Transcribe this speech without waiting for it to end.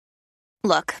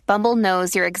Look, Bumble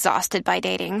knows you're exhausted by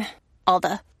dating. All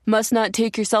the must not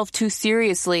take yourself too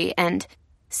seriously and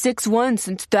 6'1"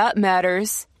 since that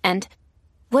matters. And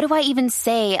what do I even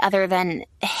say other than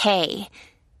hey?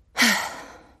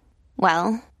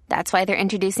 Well, that's why they're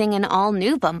introducing an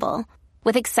all-new Bumble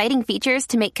with exciting features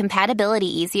to make compatibility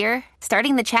easier,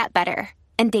 starting the chat better,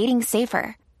 and dating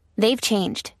safer. They've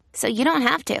changed, so you don't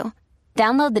have to.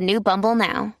 Download the new Bumble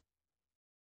now.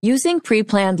 Using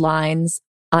pre-planned lines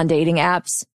on dating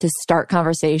apps to start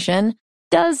conversation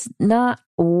does not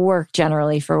work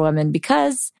generally for women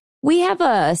because we have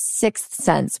a sixth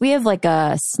sense. We have like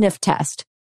a sniff test.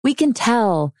 We can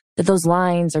tell that those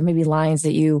lines are maybe lines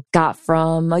that you got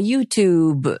from a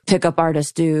YouTube pickup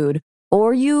artist dude,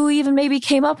 or you even maybe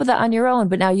came up with it on your own,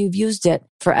 but now you've used it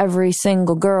for every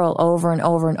single girl over and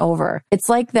over and over. It's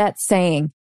like that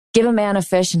saying, give a man a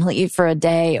fish and he'll eat for a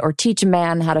day, or teach a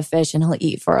man how to fish and he'll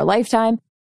eat for a lifetime.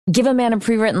 Give a man a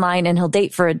pre-written line and he'll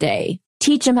date for a day.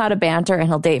 Teach him how to banter and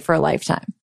he'll date for a lifetime.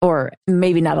 Or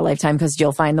maybe not a lifetime because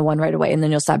you'll find the one right away and then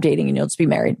you'll stop dating and you'll just be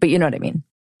married. But you know what I mean.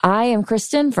 I am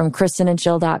Kristen from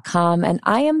KristenandChill.com, and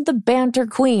I am the banter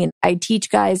queen. I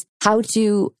teach guys how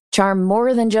to charm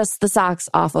more than just the socks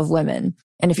off of women.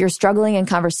 And if you're struggling in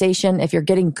conversation, if you're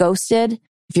getting ghosted,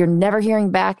 if you're never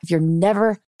hearing back, if you're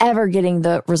never, ever getting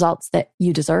the results that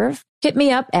you deserve, hit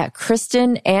me up at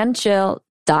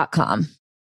KristenandChill.com.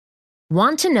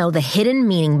 Want to know the hidden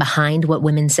meaning behind what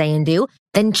women say and do?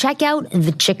 Then check out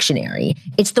the Chictionary.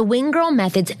 It's the Wing Girl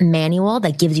Method's manual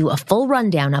that gives you a full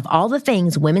rundown of all the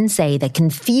things women say that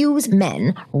confuse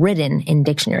men, written in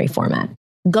dictionary format.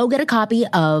 Go get a copy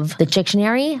of the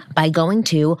Chictionary by going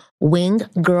to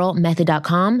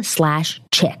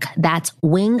winggirlmethod.com/chick. That's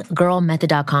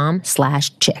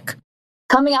winggirlmethod.com/chick.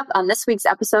 Coming up on this week's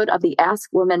episode of the Ask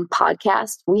Women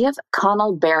podcast, we have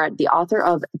Connell Barrett, the author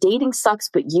of Dating Sucks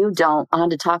But You Don't, on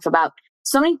to talk about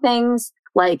so many things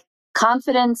like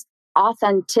confidence,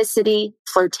 authenticity,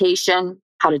 flirtation,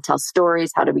 how to tell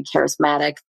stories, how to be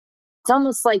charismatic. It's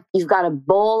almost like you've got a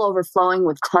bowl overflowing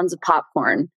with tons of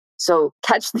popcorn. So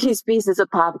catch these pieces of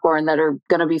popcorn that are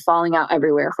going to be falling out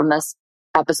everywhere from this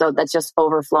episode that's just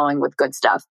overflowing with good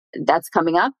stuff. That's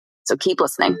coming up, so keep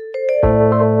listening.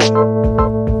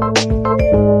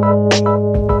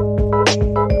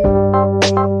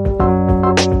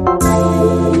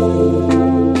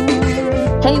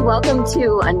 Hey, welcome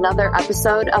to another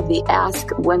episode of the Ask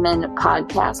Women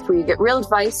podcast, where you get real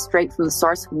advice straight from the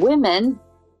source. Women,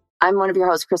 I'm one of your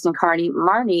hosts, Kristen Carney.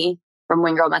 Marnie from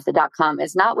winggirlmethod.com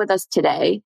is not with us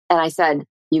today. And I said,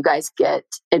 you guys get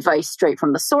advice straight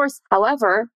from the source.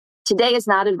 However, today is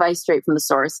not advice straight from the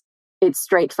source. It's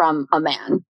straight from a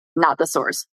man, not the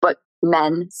source, but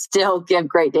men still give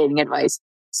great dating advice.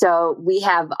 So we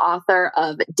have author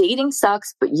of Dating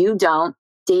Sucks But You Don't,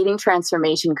 dating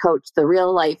transformation coach, the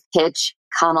real life hitch,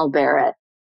 Connell Barrett.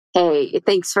 Hey,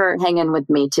 thanks for hanging with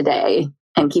me today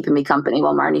and keeping me company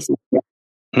while Marnie's here.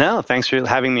 No, thanks for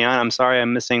having me on. I'm sorry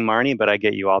I'm missing Marnie, but I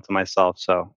get you all to myself,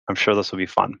 so I'm sure this will be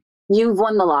fun. You've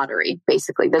won the lottery,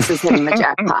 basically. This is hitting the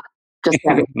jackpot. Just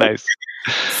nice.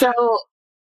 So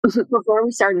before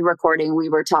we started recording, we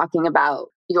were talking about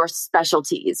your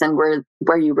specialties and where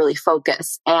you really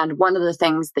focus. And one of the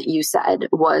things that you said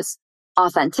was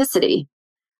authenticity.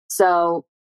 So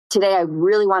today I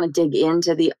really want to dig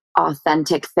into the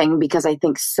authentic thing, because I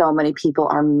think so many people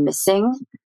are missing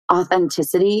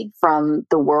authenticity from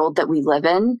the world that we live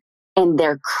in, and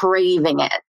they're craving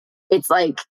it. It's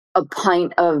like a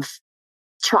pint of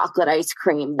chocolate ice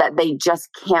cream that they just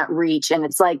can't reach. And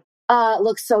it's like, it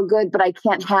looks so good, but I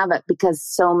can't have it because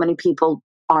so many people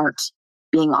aren't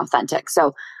being authentic.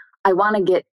 So I want to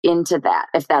get into that,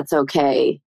 if that's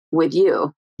okay with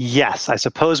you. Yes, I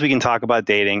suppose we can talk about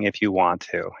dating if you want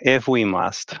to, if we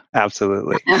must.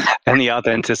 Absolutely. And the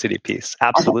authenticity piece.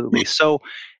 Absolutely. So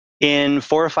in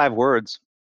 4 or 5 words,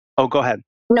 go ahead.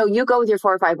 No, you go with your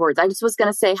 4 or 5 words. I just was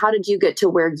going to say, how did you get to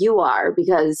where you are?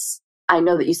 Because I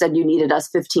know that you said you needed us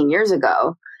 15 years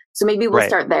ago. So maybe we'll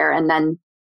start there and then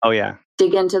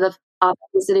dig into the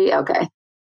authenticity. Okay.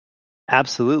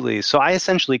 Absolutely. So I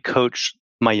essentially coach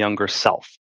my younger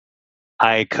self.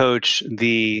 I coach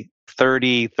the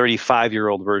 30,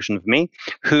 35-year-old version of me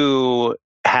who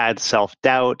had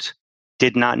self-doubt,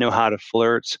 did not know how to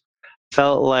flirt,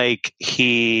 felt like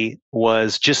he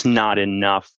was just not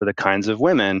enough for the kinds of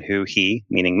women who he,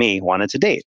 meaning me, wanted to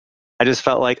date. I just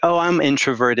felt like, I'm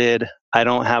introverted. I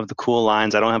don't have the cool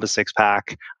lines. I don't have a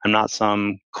six-pack. I'm not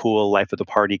some cool life of the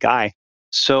party guy.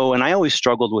 So, and I always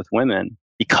struggled with women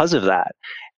because of that.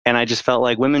 And I just felt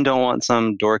like women don't want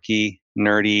some dorky,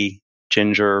 nerdy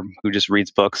ginger who just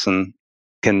reads books and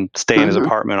can stay in his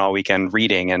apartment all weekend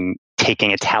reading and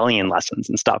taking Italian lessons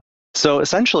and stuff. So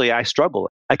essentially, I struggle.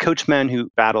 I coach men who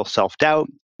battle self-doubt,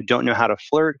 who don't know how to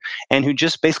flirt, and who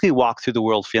just basically walk through the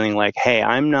world feeling like, hey,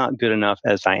 I'm not good enough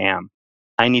as I am.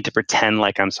 I need to pretend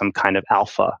like I'm some kind of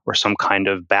alpha or some kind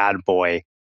of bad boy.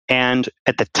 And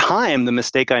at the time, the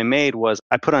mistake I made was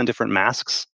I put on different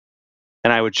masks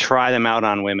and I would try them out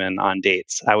on women on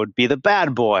dates. I would be the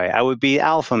bad boy. I would be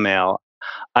alpha male.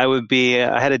 I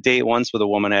had a date once with a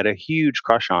woman I had a huge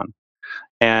crush on.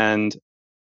 And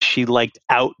she liked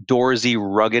outdoorsy,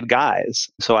 rugged guys.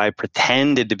 So I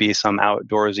pretended to be some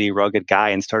outdoorsy, rugged guy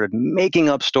and started making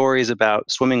up stories about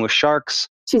swimming with sharks.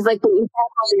 She's like, but you have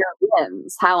all your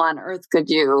limbs. How on earth could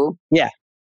you? Yeah,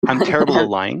 I'm terrible at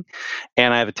lying.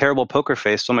 And I have a terrible poker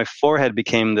face. So my forehead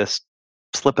became this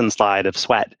slip and slide of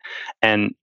sweat.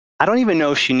 And I don't even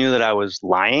know if she knew that I was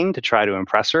lying to try to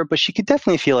impress her, but she could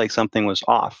definitely feel like something was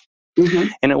off. Mm-hmm.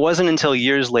 And it wasn't until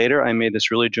years later I made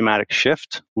this really dramatic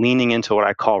shift, leaning into what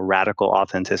I call radical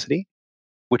authenticity,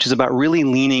 which is about really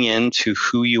leaning into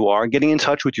who you are, getting in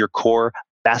touch with your core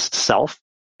best self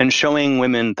and showing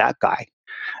women that guy.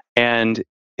 And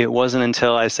it wasn't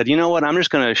until I said, you know what, I'm just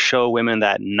going to show women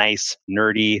that nice,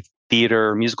 nerdy,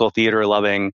 musical theater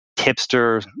loving,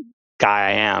 hipster guy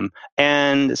I am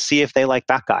and see if they like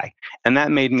that guy. And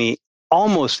that made me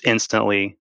almost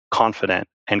instantly confident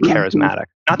and charismatic.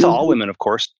 Not to all women, of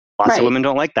course. Lots of women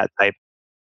don't like that type.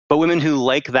 But women who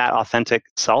like that authentic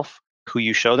self, who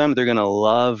you show them, they're going to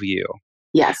love you.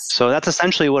 Yes. So that's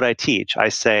essentially what I teach. I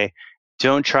say,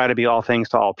 don't try to be all things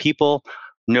to all people.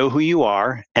 Know who you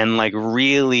are and like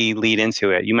really lead into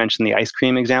it. You mentioned the ice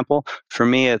cream example. For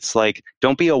me, it's like,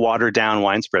 don't be a watered down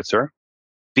wine spritzer.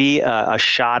 Be a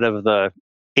shot of the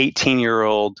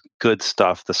 18-year-old good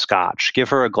stuff, the scotch. Give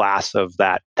her a glass of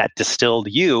that distilled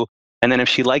you. And then if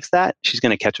she likes that, she's going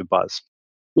to catch a buzz.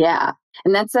 Yeah.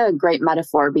 And that's a great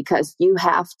metaphor because you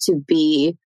have to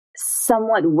be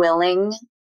somewhat willing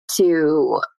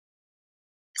to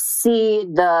see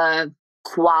the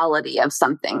quality of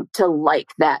something to like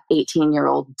that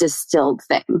 18-year-old distilled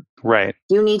thing. Right.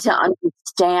 You need to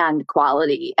understand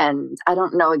quality. And I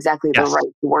don't know exactly the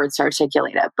right words to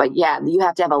articulate it, but yeah, you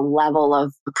have to have a level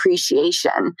of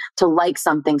appreciation to like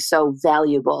something so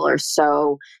valuable or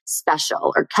so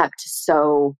special or kept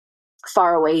so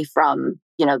far away from,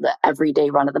 the everyday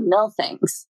run of the mill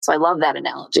things. So I love that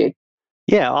analogy.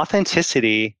 Yeah.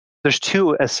 Authenticity. There's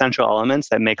two essential elements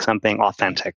that make something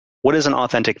authentic. What is an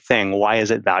authentic thing? Why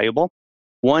is it valuable?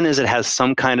 One is it has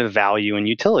some kind of value and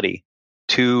utility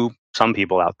to some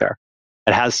people out there.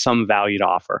 It has some value to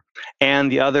offer.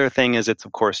 And the other thing is it's,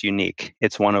 of course, unique.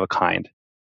 It's one of a kind.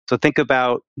 So think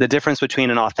about the difference between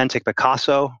an authentic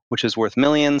Picasso, which is worth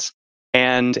millions,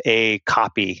 and a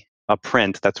copy, a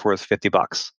print that's worth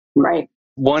 $50. Right.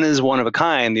 One is one of a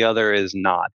kind. The other is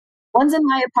not. One's in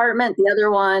my apartment. The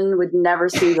other one would never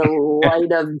see the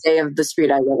light of day of the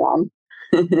street I live on.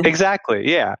 Exactly.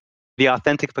 Yeah. The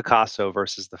authentic Picasso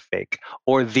versus the fake,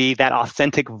 or that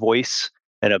authentic voice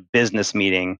at a business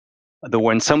meeting,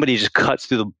 when somebody just cuts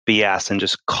through the BS and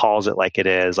just calls it like it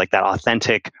is, like that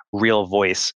authentic, real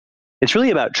voice. It's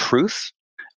really about truth,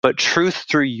 but truth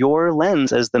through your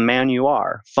lens as the man you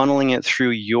are, funneling it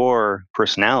through your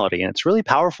personality. And it's really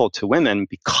powerful to women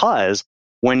because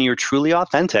when you're truly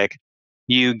authentic,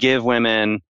 you give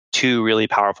women two really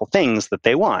powerful things that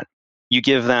they want. You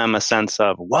give them a sense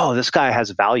of, whoa, this guy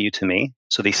has value to me.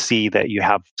 So they see that you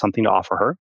have something to offer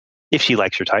her if she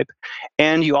likes your type.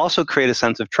 And you also create a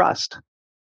sense of trust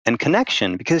and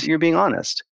connection because you're being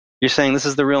honest. You're saying, this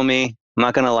is the real me. I'm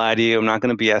not going to lie to you. I'm not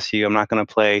going to BS you. I'm not going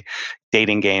to play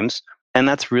dating games. And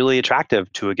that's really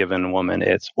attractive to a given woman.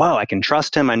 It's, wow, I can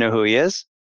trust him. I know who he is.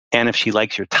 And if she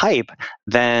likes your type,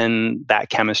 then that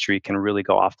chemistry can really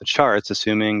go off the charts,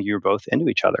 assuming you're both into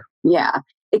each other. Yeah.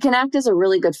 It can act as a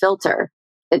really good filter.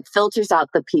 It filters out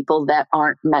the people that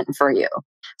aren't meant for you.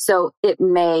 So it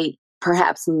may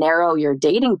perhaps narrow your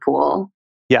dating pool.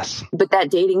 Yes. But that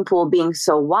dating pool being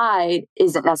so wide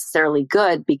isn't necessarily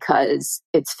good because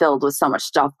it's filled with so much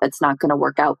stuff that's not going to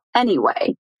work out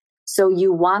anyway. So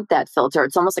you want that filter.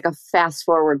 It's almost like a fast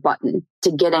forward button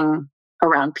to getting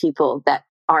around people that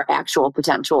are actual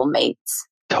potential mates.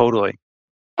 Totally.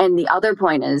 And the other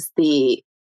point is the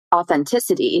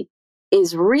authenticity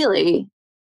is really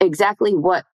exactly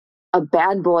what a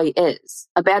bad boy is.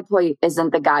 A bad boy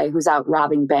isn't the guy who's out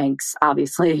robbing banks,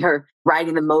 obviously, or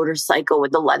riding the motorcycle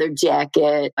with the leather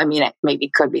jacket. I mean, it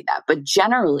maybe could be that. But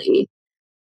generally,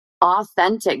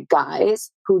 authentic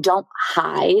guys who don't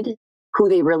hide who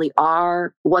they really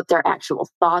are, what their actual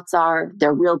thoughts are,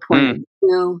 their real point of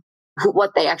view,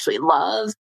 what they actually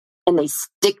love, and they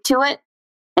stick to it,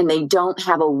 and they don't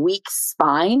have a weak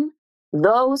spine,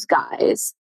 those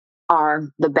guys are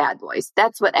the bad boys.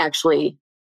 That's what actually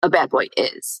a bad boy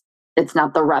is. It's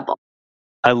not the rebel.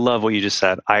 I love what you just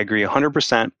said. I agree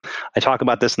 100%. I talk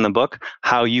about this in the book,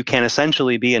 how you can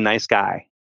essentially be a nice guy.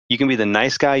 You can be the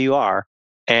nice guy you are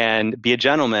and be a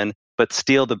gentleman, but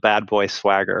steal the bad boy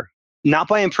swagger. Not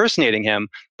by impersonating him,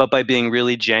 but by being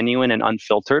really genuine and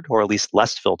unfiltered, or at least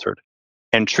less filtered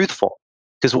and truthful.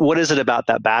 Because what is it about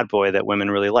that bad boy that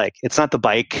women really like? It's not the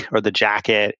bike or the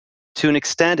jacket. To an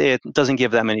extent, it doesn't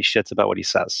give that many shits about what he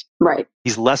says. Right.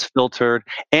 He's less filtered,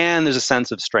 and there's a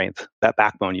sense of strength, that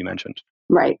backbone you mentioned.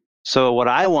 Right. So what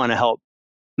I want to help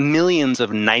millions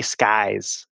of nice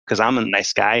guys, because I'm a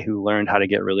nice guy who learned how to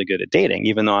get really good at dating,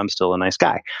 even though I'm still a nice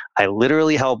guy. I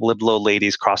literally help liblo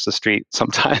ladies cross the street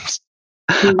sometimes.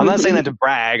 I'm not saying that to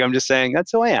brag. I'm just saying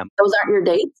that's who I am. Those aren't your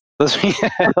dates? Those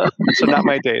are not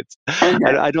my dates. Okay.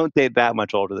 I don't date that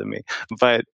much older than me.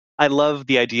 But I love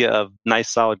the idea of nice,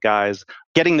 solid guys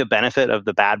getting the benefit of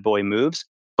the bad boy moves,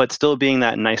 but still being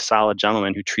that nice, solid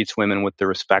gentleman who treats women with the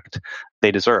respect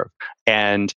they deserve.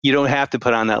 And you don't have to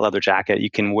put on that leather jacket.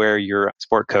 You can wear your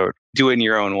sport coat, do it in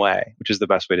your own way, which is the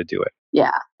best way to do it.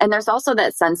 Yeah. And there's also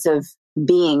that sense of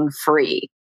being free.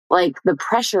 Like the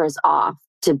pressure is off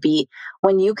to be,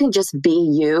 when you can just be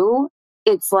you,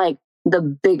 it's like the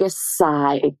biggest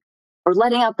sigh or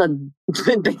letting out the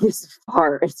biggest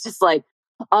fart. It's just like,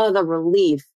 oh, the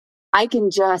relief. I can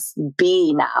just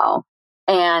be now.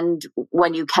 And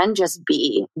when you can just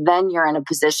be, then you're in a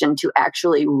position to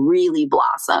actually really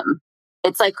blossom.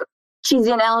 It's like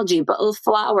cheesy analogy, but a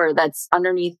flower that's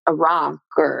underneath a rock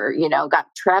or, got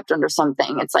trapped under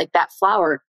something. It's like that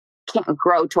flower can't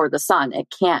grow toward the sun. It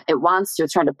can't, it wants to,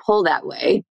 it's trying to pull that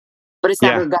way, but it's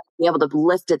never going to be able to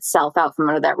lift itself out from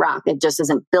under that rock. It just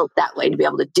isn't built that way to be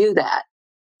able to do that.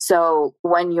 So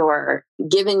when you're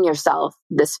giving yourself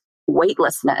this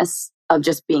weightlessness of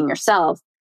just being yourself,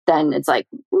 then it's like,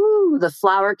 ooh, the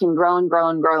flower can grow and grow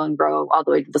and grow and grow all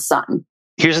the way to the sun.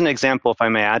 Here's an example, if I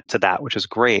may add to that, which is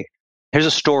great. Here's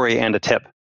a story and a tip.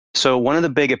 So one of the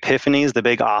big epiphanies, the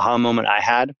big aha moment I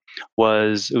had it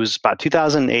was about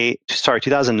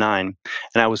 2009.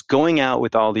 And I was going out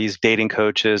with all these dating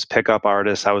coaches, pickup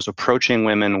artists. I was approaching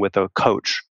women with a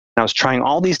coach. And I was trying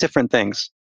all these different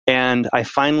things. And I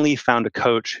finally found a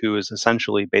coach who is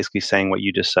essentially basically saying what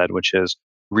you just said, which is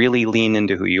really lean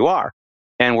into who you are.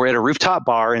 And we're at a rooftop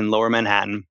bar in Lower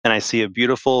Manhattan. And I see a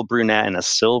beautiful brunette in a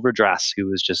silver dress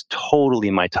who is just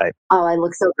totally my type. Oh, I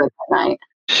look so good that night.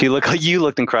 You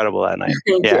looked incredible that night.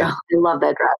 Thank you. I love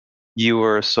that dress. You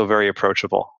were so very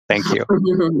approachable. Thank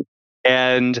you.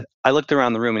 And I looked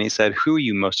around the room and he said, who are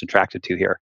you most attracted to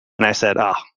here? And I said,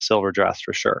 silver dress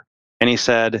for sure. And he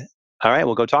said, all right,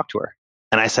 we'll go talk to her.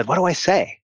 And I said, what do I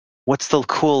say? What's the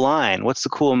cool line? What's the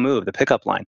cool move, the pickup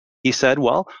line? He said,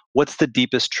 well, what's the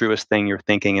deepest, truest thing you're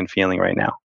thinking and feeling right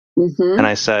now? Mm-hmm. And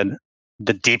I said,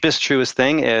 the deepest, truest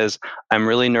thing is I'm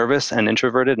really nervous and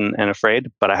introverted and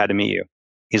afraid, but I had to meet you.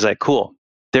 He's like, cool.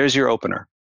 There's your opener.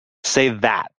 Say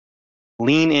that.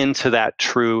 Lean into that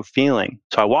true feeling.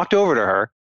 So I walked over to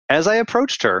her. As I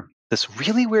approached her, this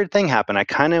really weird thing happened. I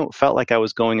kind of felt like I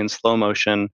was going in slow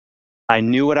motion. I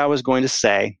knew what I was going to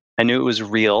say. I knew it was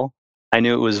real. I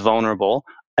knew it was vulnerable.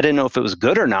 I didn't know if it was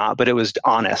good or not, but it was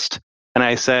honest. And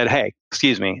I said, hey,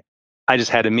 excuse me. I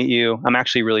just had to meet you. I'm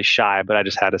actually really shy, but I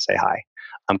just had to say hi.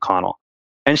 I'm Connell.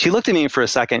 And she looked at me for a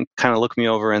second, kind of looked me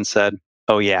over and said,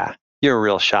 oh yeah, you're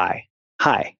real shy.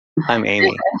 Hi, I'm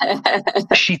Amy.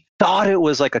 She thought it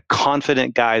was like a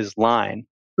confident guy's line,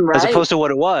 as opposed to what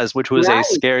it was, which was a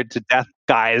scared to death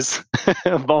guy's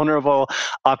vulnerable,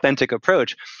 authentic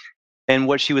approach. And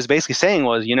what she was basically saying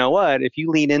was, you know what, if you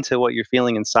lean into what you're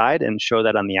feeling inside and show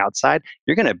that on the outside,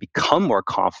 you're going to become more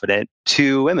confident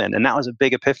to women. And that was a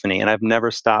big epiphany. And I've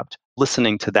never stopped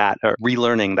listening to that or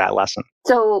relearning that lesson.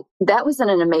 So that was an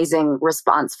amazing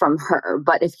response from her.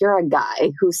 But if you're a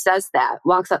guy who says that,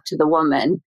 walks up to the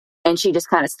woman, and she just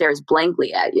kind of stares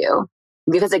blankly at you,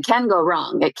 because it can go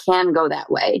wrong. It can go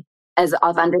that way. As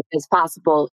authentic as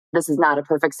possible, this is not a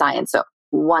perfect science. So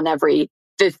one every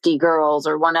 50 girls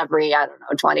or one every,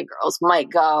 20 girls might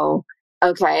go,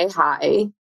 okay, hi,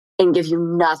 and give you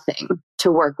nothing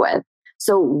to work with.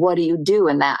 So what do you do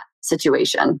in that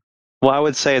situation? Well, I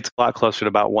would say it's a lot closer to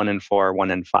about 1 in 4, 1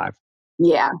 in 5.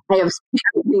 Yeah, I am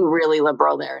being really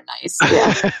liberal there. Nice.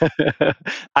 Yeah.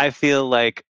 I feel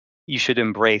like you should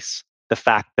embrace the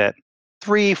fact that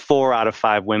 3, 4 out of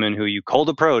 5 women who you cold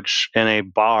approach in a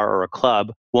bar or a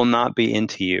club will not be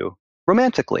into you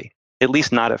romantically, at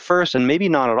least not at first, and maybe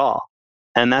not at all.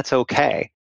 And that's okay.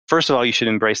 First of all, you should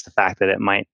embrace the fact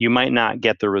that you might not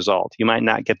get the result. You might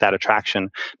not get that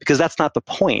attraction, because that's not the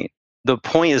point. The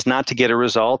point is not to get a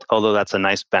result, although that's a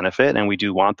nice benefit, and we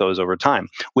do want those over time.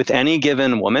 With any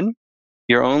given woman,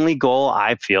 your only goal,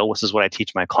 I feel, which is what I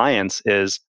teach my clients,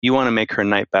 is you want to make her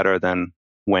night better than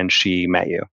when she met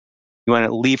you. You want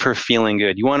to leave her feeling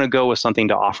good. You want to go with something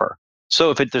to offer.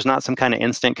 So if there's not some kind of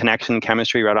instant connection,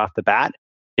 chemistry right off the bat,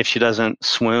 if she doesn't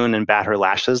swoon and bat her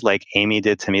lashes like Amy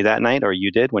did to me that night, or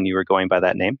you did when you were going by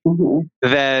that name,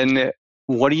 then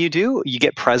what do? You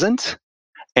get present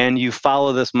and you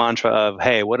follow this mantra of,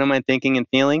 hey, what am I thinking and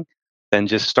feeling? Then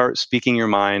just start speaking your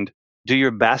mind. Do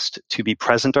your best to be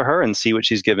present to her and see what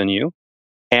she's given you.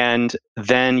 And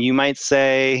then you might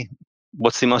say,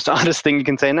 what's the most honest thing you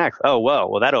can say next? Oh, whoa,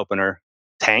 well, that opener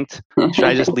tanked. Should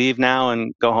I just leave now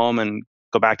and go home and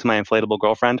go back to my inflatable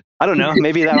girlfriend? I don't know.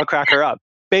 Maybe that'll crack her up.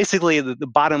 Basically, the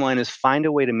bottom line is find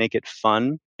a way to make it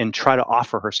fun and try to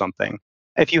offer her something.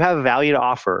 If you have value to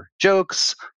offer,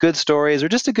 jokes, good stories, or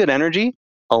just a good energy,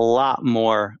 a lot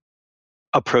more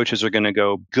approaches are going to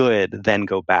go good than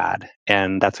go bad.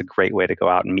 And that's a great way to go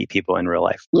out and meet people in real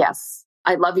life. Yes.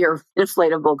 I love your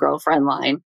inflatable girlfriend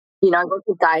line. I work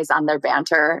with guys on their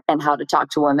banter and how to talk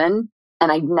to women.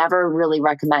 And I never really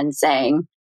recommend saying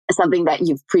something that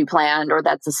you've pre-planned or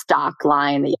that's a stock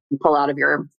line that you can pull out of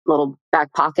your little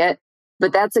back pocket.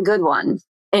 But that's a good one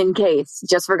in case,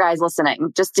 just for guys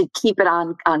listening, just to keep it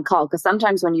on call. Because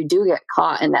sometimes when you do get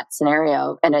caught in that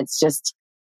scenario and it's just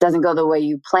doesn't go the way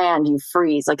you planned, you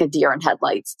freeze like a deer in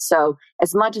headlights. So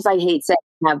as much as I hate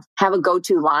saying have a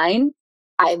go-to line,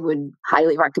 I would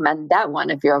highly recommend that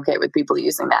one if you're okay with people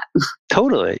using that.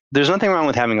 Totally. There's nothing wrong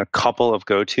with having a couple of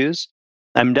go-tos.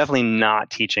 I'm definitely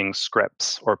not teaching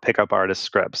scripts or pickup artist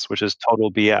scripts, which is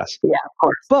total BS. Yeah, of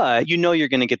course. But you're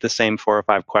going to get the same 4 or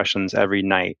 5 questions every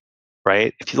night,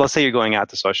 right? Let's say you're going out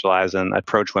to socialize and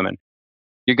approach women.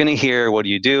 You're going to hear, what do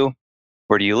you do?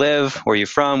 Where do you live? Where are you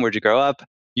from? Where'd you grow up?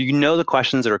 You know the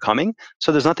questions that are coming.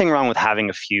 So there's nothing wrong with having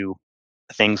a few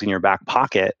things in your back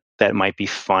pocket that might be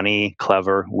funny,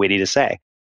 clever, witty to say.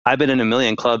 I've been in a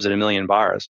million clubs at a million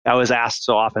bars. I was asked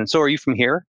so often, so are you from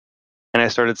here? And I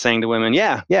started saying to women,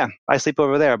 yeah, I sleep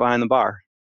over there behind the bar.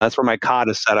 That's where my cot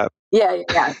is set up. Yeah.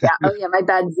 Oh, yeah, my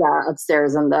bed's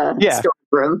upstairs in the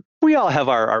storeroom. We all have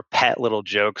our pet little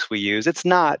jokes we use. It's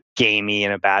not gamey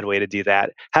in a bad way to do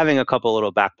that. Having a couple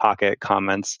little back pocket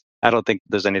comments, I don't think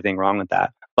there's anything wrong with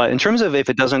that. But in terms of if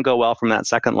it doesn't go well from that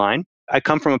second line, I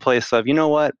come from a place of, you know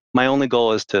what? My only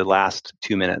goal is to last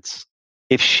 2 minutes.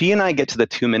 If she and I get to the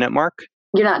 2-minute mark,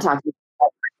 you're not talking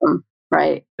about bedroom,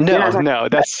 right? No.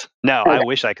 I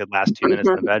wish I could last 2 minutes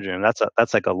in the bedroom.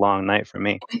 That's like a long night for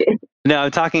me. No,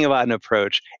 I'm talking about an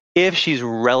approach. If she's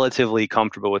relatively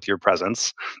comfortable with your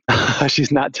presence,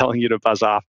 she's not telling you to buzz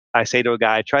off. I say to a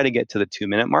guy, try to get to the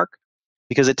 2-minute mark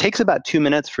because it takes about 2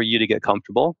 minutes for you to get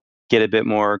comfortable, get a bit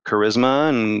more charisma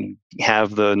and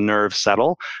have the nerves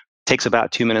settle. It takes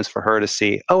about 2 minutes for her to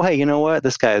see, oh, hey, you know what?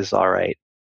 This guy's all right.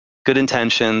 Good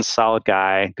intentions, solid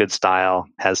guy, good style,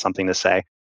 has something to say.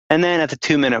 And then at the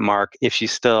 2-minute mark, if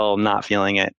she's still not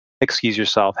feeling it, excuse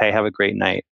yourself. Hey, have a great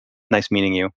night. Nice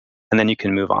meeting you. And then you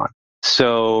can move on.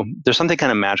 So there's something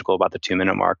kind of magical about the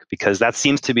 2-minute mark because that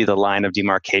seems to be the line of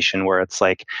demarcation where it's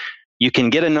like you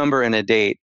can get a number in a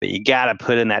date, but you got to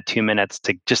put in that 2 minutes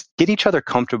to just get each other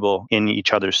comfortable in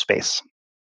each other's space.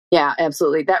 Yeah,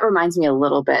 absolutely. That reminds me a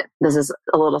little bit. This is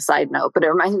a little side note, but it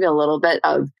reminds me a little bit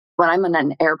of when I'm in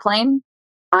an airplane.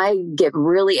 I get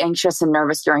really anxious and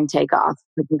nervous during takeoff,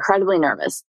 like incredibly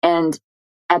nervous. And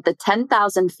at the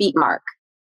 10,000 feet mark,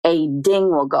 a ding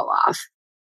will go off.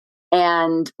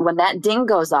 And when that ding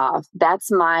goes off,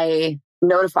 that's my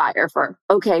notifier for,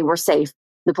 okay, we're safe.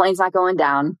 The plane's not going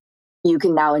down. You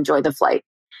can now enjoy the flight.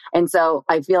 And so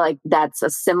I feel like that's a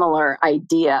similar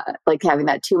idea, like having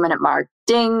that 2-minute mark.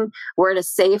 Ding, we're at a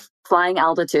safe flying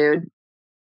altitude.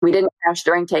 We didn't crash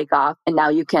during takeoff. And now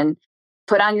you can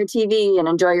put on your TV and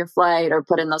enjoy your flight or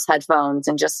put in those headphones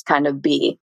and just kind of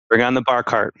be. Bring on the bar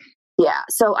cart. Yeah.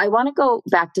 So I want to go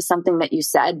back to something that you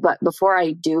said, but before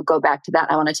I do go back to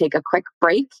that, I want to take a quick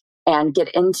break and get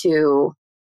into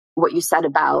what you said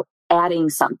about adding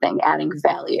something, adding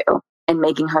value and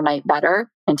making her night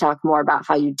better and talk more about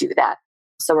how you do that.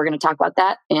 So we're going to talk about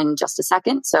that in just a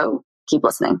second. So keep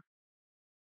listening.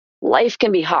 Life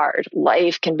can be hard.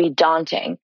 Life can be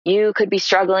daunting. You could be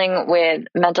struggling with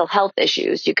mental health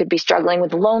issues. You could be struggling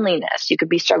with loneliness. You could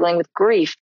be struggling with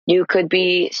grief. You could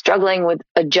be struggling with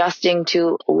adjusting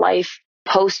to life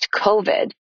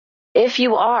post-COVID. If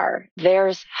you are,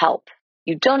 there's help.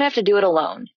 You don't have to do it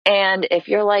alone. And if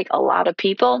you're like a lot of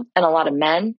people and a lot of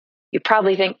men, you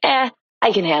probably think, I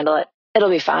can handle it.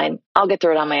 It'll be fine. I'll get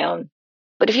through it on my own.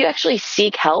 But if you actually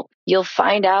seek help, you'll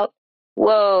find out,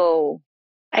 whoa,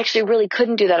 I actually really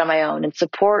couldn't do that on my own, and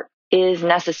support is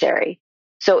necessary.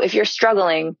 So if you're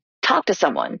struggling, talk to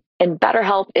someone, and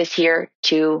BetterHelp is here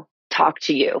to talk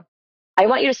to you. I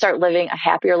want you to start living a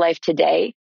happier life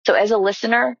today. So as a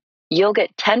listener, you'll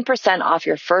get 10% off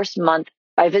your first month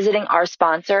by visiting our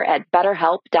sponsor at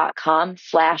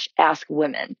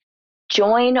betterhelp.com/askwomen.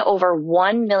 Join over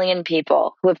 1 million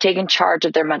people who have taken charge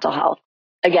of their mental health.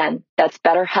 Again, that's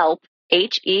BetterHelp,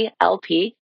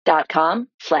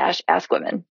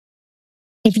 HELP.com/askwomen.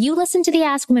 If you listen to the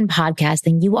Ask Women podcast,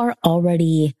 then you are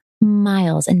already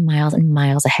miles and miles and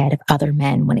miles ahead of other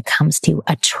men when it comes to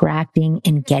attracting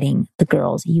and getting the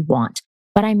girls you want.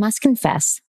 But I must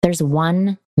confess, there's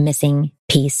one missing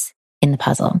piece in the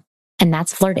puzzle, and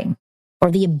that's flirting,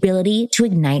 or the ability to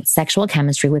ignite sexual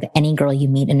chemistry with any girl you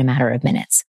meet in a matter of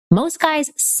minutes. Most guys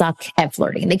suck at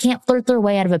flirting. They can't flirt their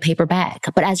way out of a paper bag.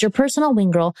 But as your personal wing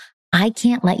girl, I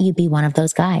can't let you be one of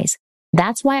those guys.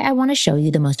 That's why I want to show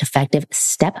you the most effective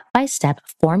step-by-step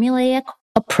formulaic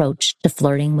approach to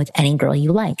flirting with any girl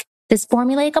you like. This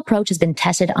formulaic approach has been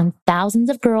tested on thousands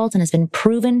of girls and has been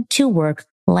proven to work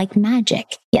like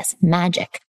magic. Yes,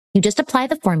 magic. You just apply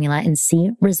the formula and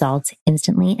see results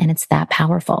instantly, and it's that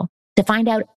powerful. To find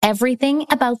out everything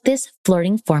about this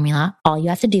flirting formula, all you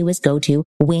have to do is go to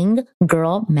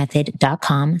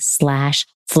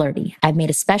winggirlmethod.com/flirty. I've made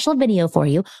a special video for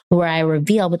you where I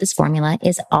reveal what this formula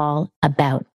is all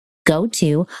about. Go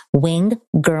to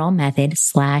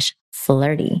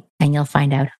winggirlmethod/flirty and you'll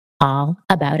find out all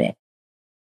about it.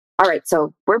 All right,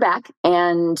 so we're back,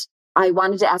 and I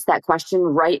wanted to ask that question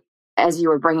right as you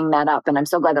were bringing that up, and I'm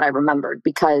so glad that I remembered,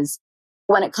 because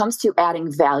when it comes to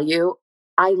adding value,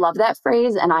 I love that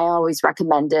phrase, and I always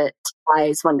recommend it to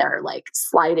guys when they're like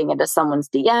sliding into someone's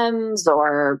DMs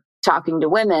or talking to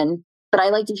women. But I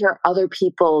like to hear other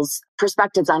people's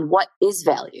perspectives on what is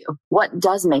value, what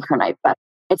does make her night better.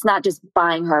 It's not just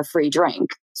buying her a free drink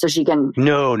so she can.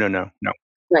 No.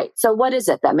 Right. So what is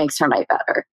it that makes her night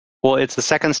better? Well, it's the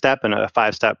second step in a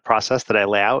 5-step process that I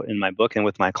lay out in my book and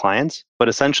with my clients. But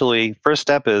essentially, first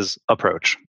step is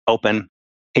approach, open.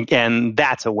 And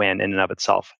that's a win in and of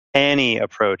itself. Any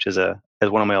approach is as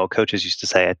one of my old coaches used to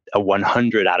say, a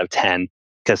 100 out of 10,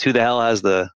 because who the hell has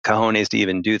the cojones to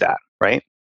even do that, right?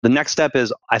 The next step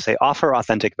is, I say, offer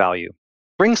authentic value.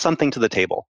 Bring something to the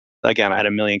table. Again, I had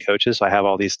a million coaches, so I have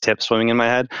all these tips swimming in my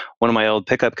head. One of my old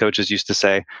pickup coaches used to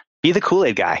say, be the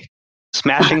Kool-Aid guy.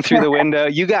 Smashing through the window,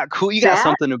 you got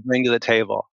something to bring to the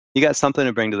table. You got something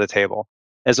to bring to the table.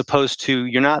 As opposed to,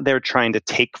 you're not there trying to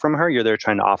take from her, you're there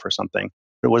trying to offer something.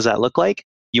 But what does that look like?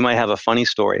 You might have a funny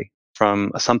story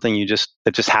from something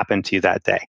that just happened to you that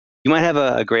day. You might have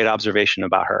a great observation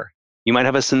about her. You might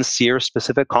have a sincere,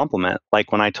 specific compliment.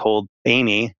 Like when I told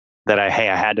Amy that I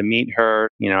had to meet her,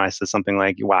 I said something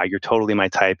like, wow, you're totally my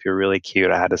type. You're really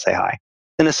cute. I had to say hi.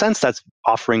 In a sense, that's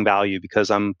offering value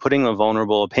because I'm putting a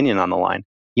vulnerable opinion on the line.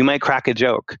 You might crack a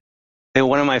joke. And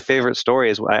one of my favorite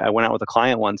stories, I went out with a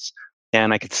client once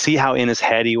and I could see how in his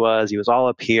head he was. He was all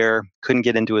up here, couldn't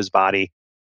get into his body.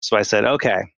 So I said,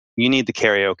 okay, you need the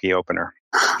karaoke opener.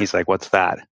 He's like, what's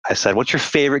that? I said, what's your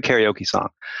favorite karaoke song?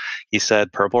 He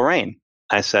said, Purple Rain.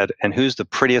 I said, and who's the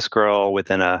prettiest girl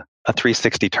within a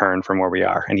 360 turn from where we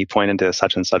are? And he pointed to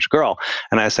such and such girl.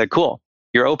 And I said, cool.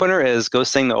 Your opener is go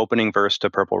sing the opening verse to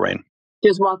Purple Rain.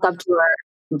 Just walk up to her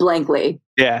blankly.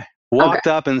 Yeah. Walked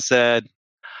up and said,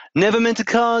 never meant to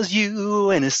cause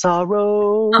you any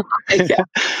sorrow.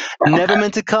 Never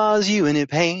meant to cause you any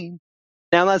pain.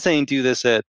 Now, I'm not saying do this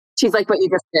at... She's like what you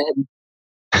just did.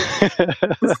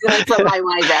 That's what my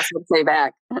wise ass would say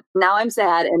back. Now I'm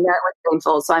sad and that was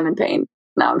painful, so I'm in pain.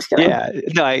 No, I'm just kidding. Yeah,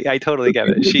 no, I totally get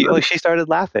it. She started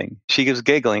laughing. She was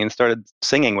giggling and started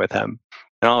singing with him.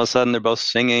 And all of a sudden, they're both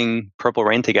singing Purple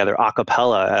Rain together a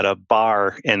cappella at a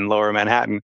bar in Lower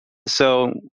Manhattan.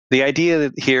 So the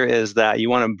idea here is that you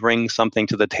want to bring something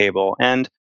to the table. And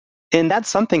that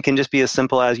something can just be as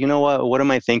simple as, what am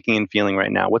I thinking and feeling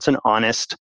right now? What's an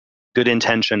honest, good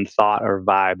intention, thought, or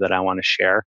vibe that I want to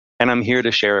share? And I'm here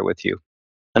to share it with you.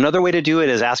 Another way to do it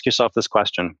is ask yourself this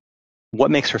question. What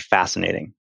makes her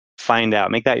fascinating? Find out.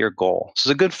 Make that your goal. This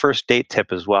is a good first date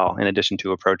tip as well, in addition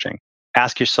to approaching.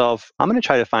 Ask yourself, I'm going to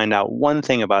try to find out one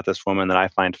thing about this woman that I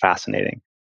find fascinating.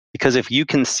 Because if you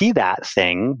can see that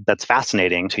thing that's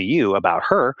fascinating to you about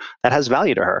her, that has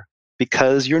value to her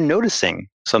because you're noticing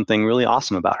something really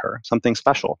awesome about her, something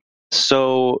special.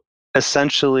 So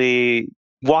essentially,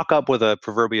 walk up with a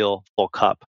proverbial full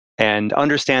cup and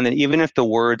understand that even if the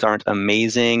words aren't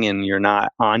amazing and you're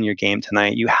not on your game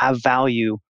tonight, you have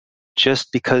value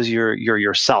just because you're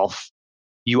yourself.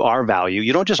 you are value.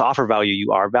 You don't just offer value,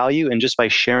 you are value. And just by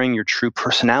sharing your true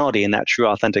personality and that true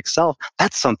authentic self,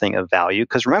 that's something of value.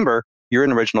 Because remember, you're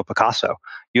an original Picasso.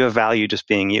 You have value just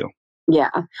being you. Yeah.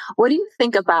 What do you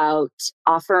think about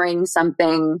offering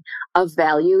something of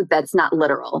value that's not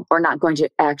literal or not going to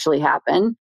actually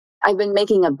happen? I've been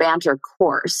making a banter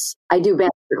course. I do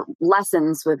banter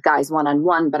lessons with guys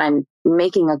one-on-one, but I'm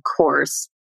making a course.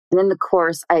 And in the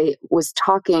course, I was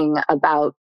talking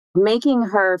about making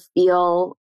her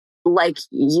feel like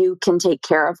you can take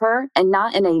care of her, and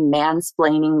not in a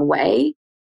mansplaining way,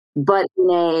 but in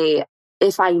a,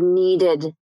 if I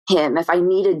needed him, if I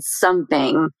needed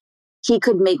something, he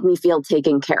could make me feel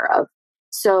taken care of.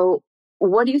 So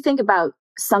what do you think about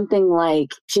something like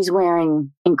she's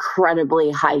wearing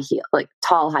incredibly high heel, like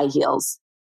tall high heels,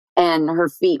 and her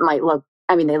feet might look,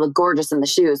 I mean, they look gorgeous in the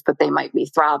shoes, but they might be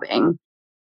throbbing.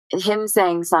 Him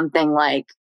saying something like,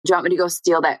 do you want me to go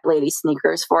steal that lady's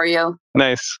sneakers for you?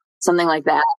 Nice. Something like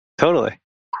that. Totally.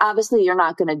 Obviously, you're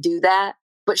not going to do that,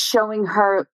 but showing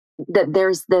her that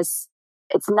there's this,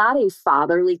 it's not a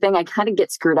fatherly thing. I kind of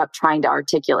get screwed up trying to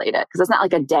articulate it because it's not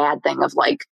like a dad thing of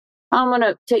like, I'm going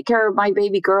to take care of my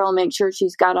baby girl, make sure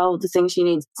she's got all of the things she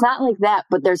needs. It's not like that,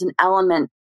 but there's an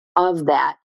element of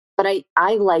that. But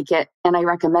I like it and I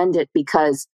recommend it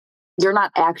because you're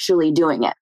not actually doing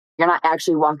it. You're not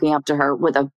actually walking up to her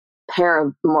with a pair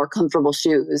of more comfortable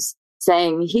shoes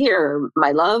saying, here,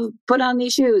 my love, put on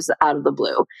these shoes out of the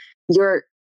blue. You're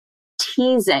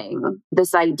teasing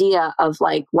this idea of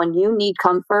like, when you need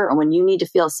comfort and when you need to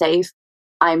feel safe,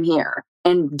 I'm here,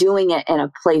 and doing it in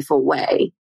a playful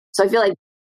way. So I feel like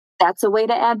that's a way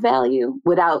to add value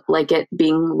without like it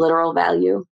being literal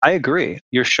value. I agree.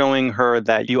 You're showing her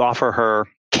that you offer her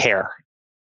care.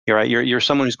 You're right. You're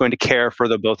someone who's going to care for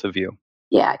the both of you.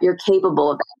 Yeah, you're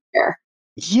capable of that care.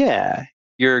 Yeah.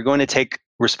 You're going to take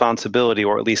responsibility,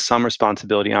 or at least some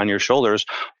responsibility, on your shoulders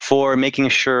for making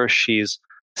sure she's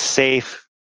safe,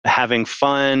 having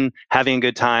fun, having a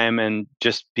good time, and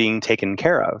just being taken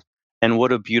care of. And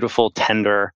what a beautiful,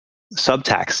 tender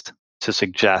subtext to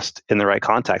suggest in the right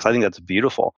context. I think that's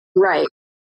beautiful. Right.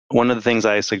 One of the things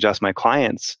I suggest my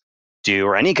clients do,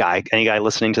 or any guy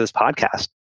listening to this podcast,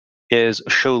 is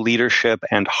show leadership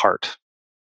and heart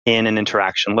in an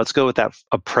interaction. Let's go with that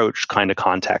approach kind of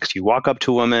context. You walk up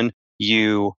to a woman,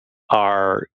 you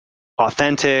are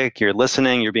authentic, you're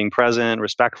listening, you're being present,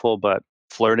 respectful, but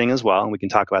flirting as well. And we can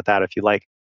talk about that if you like.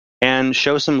 And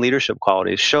show some leadership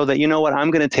qualities. Show that, you know what, I'm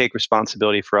going to take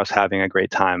responsibility for us having a great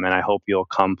time, and I hope you'll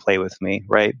come play with me,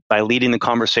 right? By leading the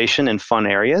conversation in fun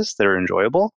areas that are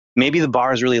enjoyable. Maybe the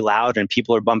bar is really loud and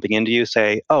people are bumping into you.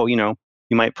 Say, oh, you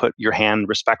might put your hand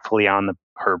respectfully on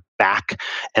her back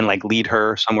and like lead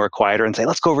her somewhere quieter and say,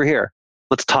 let's go over here.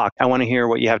 Let's talk. I want to hear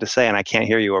what you have to say and I can't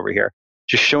hear you over here.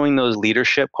 Just showing those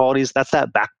leadership qualities. That's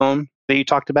that backbone that you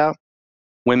talked about.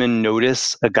 Women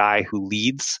notice a guy who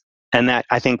leads. And that,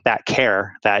 I think, that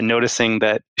care, that noticing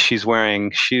that she's wearing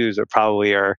shoes that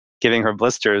probably are giving her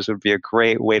blisters would be a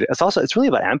great way to, it's really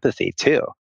about empathy too.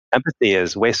 Empathy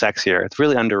is way sexier. It's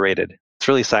really underrated. It's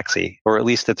really sexy, or at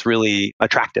least it's really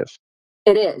attractive.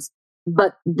 It is.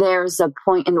 But there's a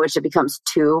point in which it becomes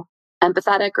too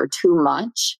empathetic or too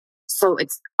much. So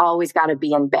it's always got to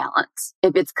be in balance.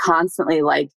 If it's constantly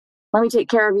like, let me take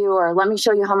care of you, or let me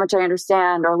show you how much I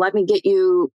understand, or let me get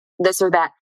you this or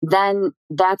that, then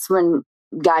that's when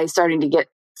guys starting to get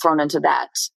thrown into that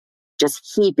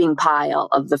just heaping pile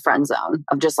of the friend zone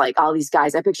of just like all these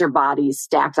guys. I picture bodies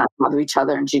stacked on top of each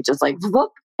other and she just like,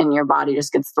 whoop, and your body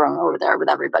just gets thrown over there with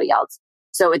everybody else.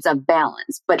 So it's a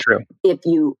balance. But True. If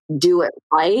you do it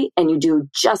right and you do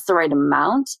just the right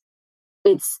amount,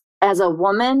 it's, as a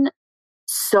woman,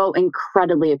 so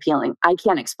incredibly appealing. I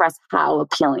can't express how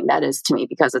appealing that is to me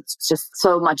because it's just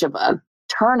so much of a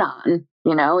turn on.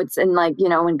 It's in like,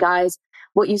 when guys,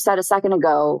 what you said a second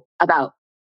ago about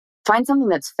find something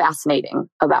that's fascinating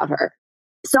about her.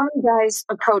 So many guys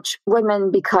approach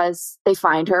women because they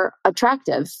find her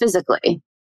attractive physically.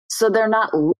 So they're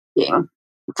not looking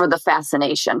for the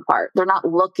fascination part. They're not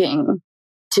looking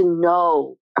to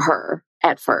know her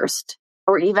at first,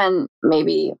 or even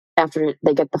maybe after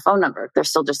they get the phone number, they're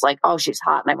still just like, oh, she's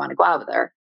hot and I want to go out with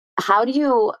her. How do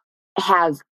you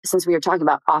have, since we were talking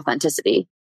about authenticity,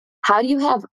 how do you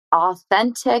have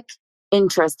authentic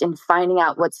interest in finding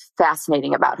out what's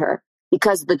fascinating about her?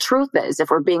 Because the truth is, if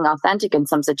we're being authentic in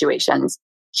some situations,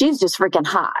 she's just freaking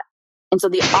hot. And so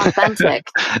the authentic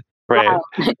right.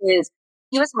 is,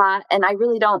 she was hot and I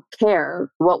really don't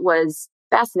care what was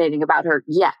fascinating about her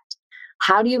yet.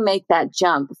 How do you make that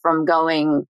jump from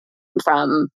going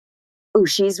from, oh,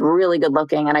 she's really good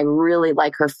looking and I really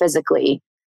like her physically,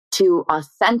 to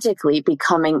authentically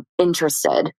becoming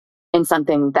interested in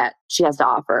something that she has to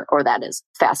offer or that is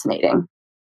fascinating?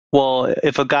 Well,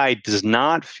 if a guy does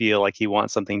not feel like he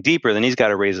wants something deeper, then he's got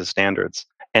to raise his standards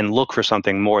and look for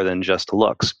something more than just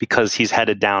looks, because he's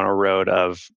headed down a road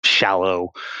of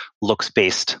shallow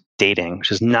looks-based dating,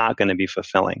 which is not going to be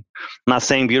fulfilling. I'm not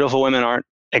saying beautiful women aren't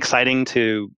exciting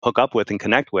to hook up with and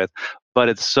connect with, but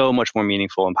it's so much more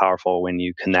meaningful and powerful when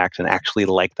you connect and actually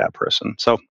like that person.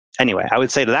 So anyway, I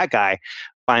would say to that guy,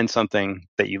 find something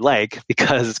that you like,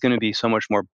 because it's going to be so much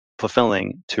more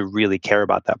fulfilling to really care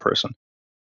about that person.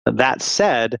 That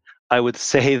said, I would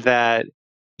say that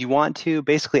you want to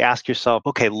basically ask yourself,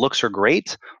 okay, looks are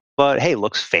great, but hey,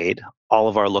 looks fade. All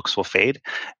of our looks will fade.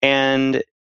 And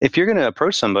if you're going to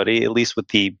approach somebody, at least with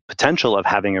the potential of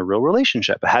having a real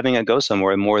relationship, having it go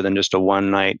somewhere more than just a one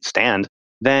night stand,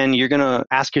 then you're going to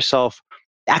ask yourself,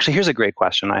 actually, here's a great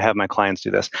question. I have my clients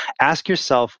do this. Ask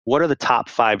yourself, what are the top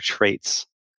 5 traits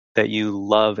that you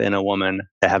love in a woman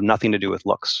that have nothing to do with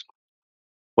looks?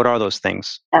 What are those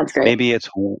things? That's great. Maybe it's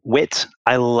wit.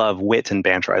 I love wit and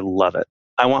banter. I love it.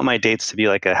 I want my dates to be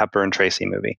like a Hepburn Tracy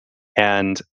movie.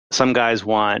 And some guys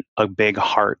want a big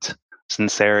heart,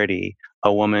 sincerity,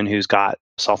 a woman who's got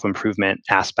self-improvement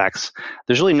aspects.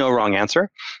 There's really no wrong answer.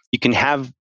 You can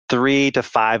have 3 to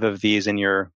 5 of these in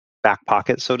your back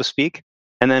pocket, so to speak.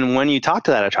 And then when you talk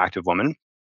to that attractive woman,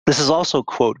 this is also,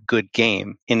 quote, good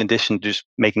game, in addition to just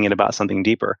making it about something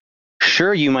deeper.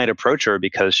 Sure, you might approach her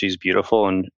because she's beautiful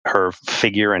and her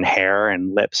figure and hair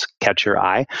and lips catch your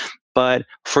eye. But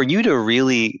for you to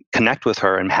really connect with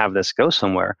her and have this go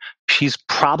somewhere, she's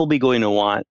probably going to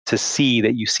want to see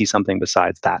that you see something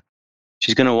besides that.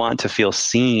 She's going to want to feel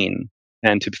seen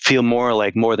and to feel more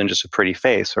than just a pretty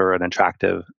face or an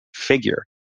attractive figure.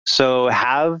 So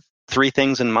have 3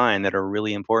 things in mind that are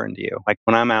really important to you. Like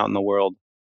when I'm out in the world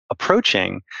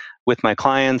approaching with my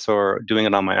clients or doing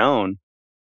it on my own,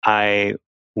 I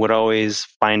would always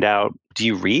find out, do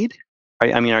you read?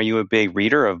 Are you a big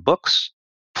reader of books?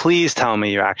 Please tell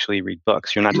me you actually read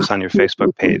books. You're not just on your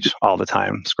Facebook page all the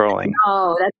time scrolling.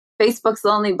 No, Facebook's the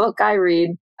only book I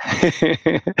read.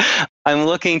 I'm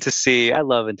looking to see, I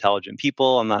love intelligent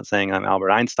people. I'm not saying I'm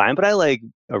Albert Einstein, but I like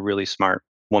a really smart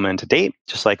woman to date,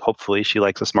 just like hopefully she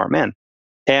likes a smart man.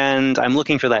 And I'm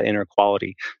looking for that inner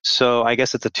quality. So I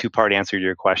guess it's a 2-part answer to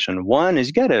your question. One is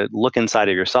you got to look inside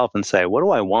of yourself and say, what do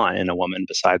I want in a woman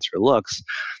besides her looks?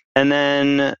 And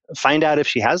then find out if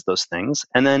she has those things,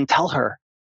 and then tell her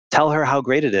how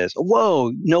great it is.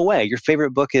 Whoa, no way. Your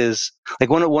favorite book is like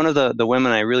one of the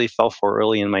women I really fell for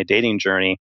early in my dating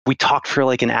journey. We talked for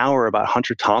like an hour about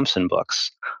Hunter Thompson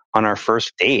books on our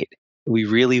first date. We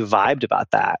really vibed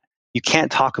about that. You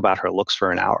can't talk about her looks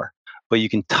for an hour, but you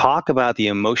can talk about the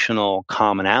emotional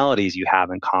commonalities you have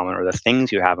in common or the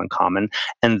things you have in common.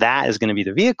 And that is going to be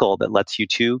the vehicle that lets you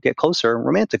two get closer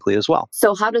romantically as well.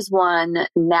 So how does one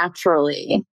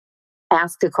naturally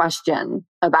ask a question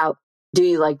about, do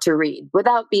you like to read,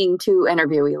 without being too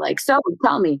interviewy? Like, so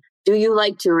tell me, do you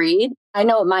like to read? I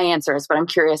know what my answer is, but I'm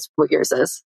curious what yours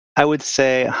is. I would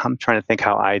say, I'm trying to think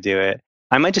how I do it.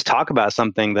 I might just talk about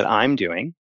something that I'm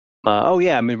doing. I've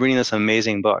been reading this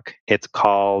amazing book. It's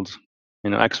called,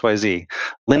 XYZ,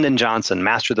 Lyndon Johnson,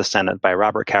 Master of the Senate by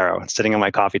Robert Caro. It's sitting on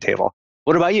my coffee table.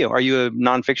 What about you? Are you a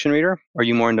nonfiction reader? Are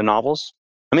you more into novels?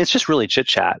 I mean, it's just really chit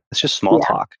chat. It's just small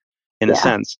talk in a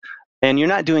sense. And you're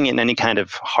not doing it in any kind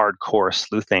of hardcore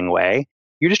sleuthing way.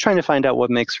 You're just trying to find out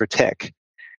what makes her tick.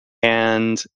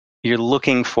 And you're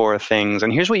looking for things.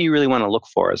 And here's what you really want to look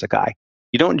for as a guy.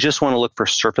 You don't just want to look for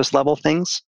surface level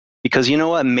things, because you know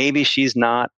what? Maybe she's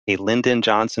not a Lyndon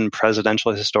Johnson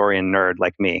presidential historian nerd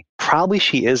like me. Probably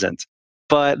she isn't.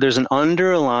 But there's an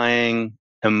underlying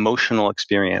emotional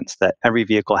experience that every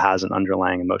vehicle has an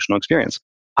underlying emotional experience.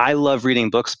 I love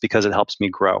reading books because it helps me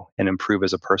grow and improve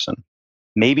as a person.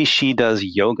 Maybe she does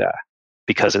yoga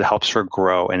because it helps her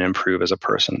grow and improve as a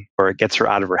person, or it gets her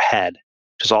out of her head,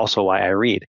 which is also why I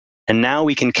read. And now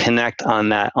we can connect on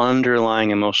that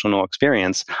underlying emotional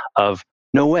experience of,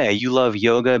 no way, you love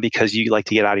yoga because you like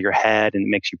to get out of your head and it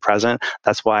makes you present.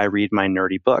 That's why I read my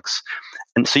nerdy books.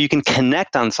 And so you can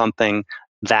connect on something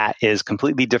that is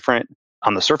completely different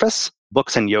on the surface,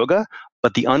 books and yoga,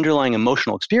 but the underlying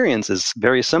emotional experience is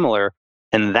very similar.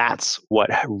 And that's what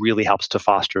really helps to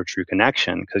foster a true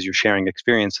connection, because you're sharing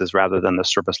experiences rather than the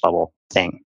surface level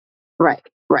thing. Right.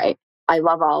 I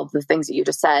love all of the things that you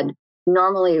just said.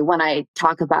 Normally, when I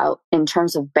talk about in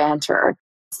terms of banter,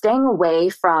 staying away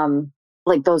from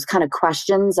like those kind of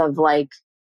questions of like,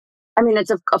 I mean,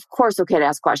 it's of course okay to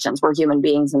ask questions. We're human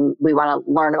beings and we want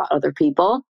to learn about other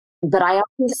people. But I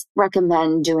always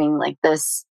recommend doing like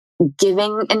this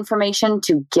giving information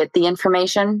to get the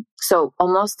information. So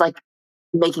almost like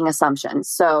making assumptions.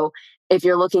 So if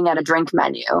you're looking at a drink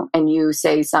menu and you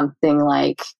say something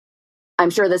like, I'm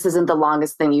sure this isn't the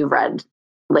longest thing you've read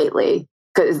lately,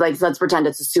 because like, let's pretend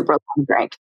it's a super long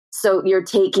drink. So you're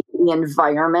taking the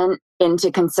environment into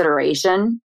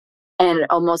consideration and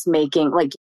almost making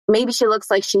like, maybe she looks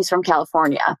like she's from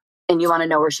California and you want to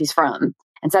know where she's from.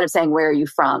 Instead of saying, where are you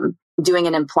from? Doing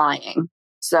an implying.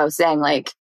 So saying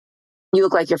like, you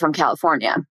look like you're from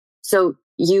California. So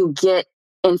you get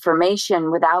information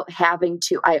without having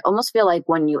to, I almost feel like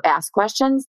when you ask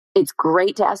questions, it's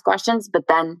great to ask questions, but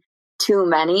then too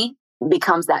many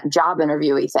becomes that job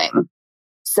interviewee thing.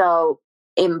 So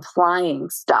implying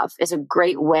stuff is a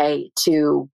great way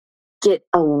to get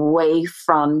away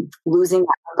from losing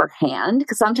that upper hand.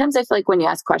 Because sometimes I feel like when you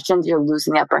ask questions, you're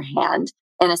losing the upper hand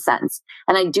in a sense.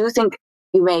 And I do think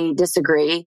you may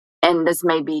disagree, and this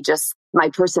may be just my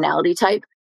personality type,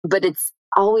 but it's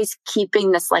always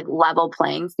keeping this like level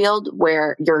playing field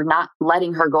where you're not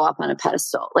letting her go up on a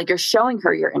pedestal. Like you're showing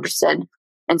her you're interested.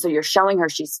 And so you're showing her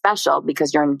she's special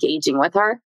because you're engaging with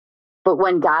her. But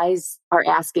when guys are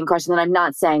asking questions, and I'm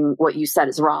not saying what you said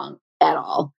is wrong at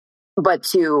all, but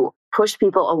to push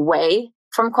people away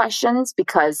from questions,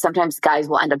 because sometimes guys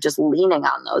will end up just leaning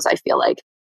on those, I feel like.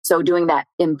 So doing that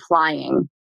implying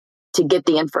to get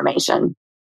the information.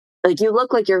 Like, you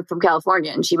look like you're from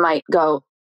California, and she might go,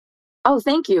 oh,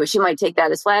 thank you. She might take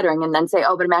that as flattering and then say,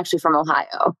 oh, but I'm actually from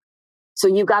Ohio. So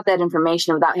you got that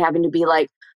information without having to be like,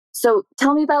 so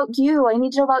tell me about you. I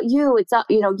need to know about you. It's not,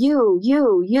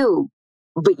 you.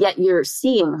 But yet you're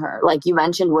seeing her. Like you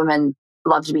mentioned, women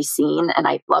love to be seen. And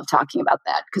I love talking about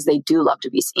that because they do love to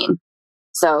be seen.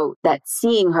 So that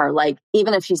seeing her, like,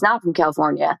 even if she's not from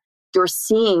California, you're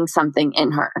seeing something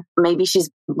in her. Maybe she's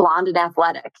blonde and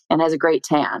athletic and has a great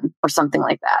tan or something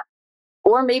like that.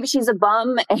 Or maybe she's a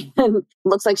bum and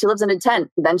looks like she lives in a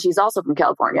tent. Then she's also from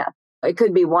California. It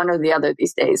could be one or the other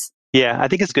these days. Yeah, I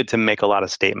think it's good to make a lot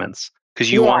of statements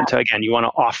because you want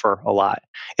to offer a lot.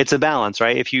 It's a balance,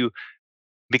 right?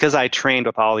 Because I trained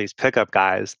with all these pickup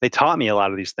guys, they taught me a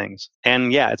lot of these things.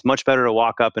 And yeah, it's much better to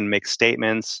walk up and make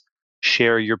statements,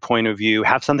 share your point of view,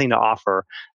 have something to offer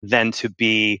than to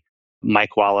be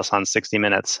Mike Wallace on 60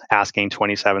 Minutes asking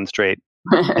 27 straight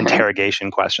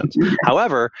interrogation questions.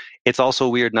 However, it's also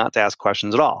weird not to ask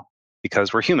questions at all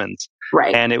because we're humans.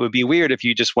 Right. And it would be weird if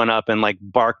you just went up and like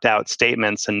barked out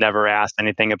statements and never asked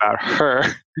anything about her.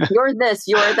 You're this,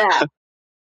 you're that.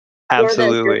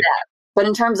 Absolutely. You're this, you're that. But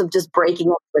in terms of just breaking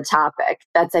up the topic,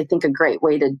 that's, I think, a great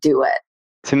way to do it.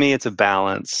 To me, it's a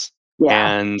balance.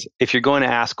 Yeah. And if you're going to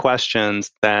ask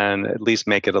questions, then at least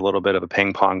make it a little bit of a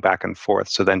ping pong back and forth.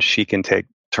 So then she can take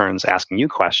turns asking you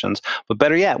questions. But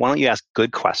better yet, why don't you ask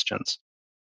good questions?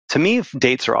 To me,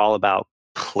 dates are all about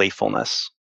playfulness.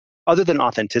 Other than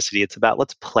authenticity, it's about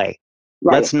let's play.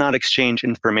 Right. Let's not exchange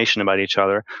information about each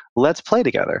other. Let's play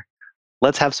together.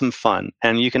 Let's have some fun.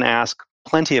 And you can ask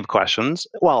plenty of questions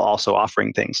while also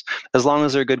offering things, as long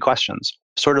as they're good questions,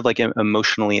 sort of like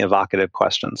emotionally evocative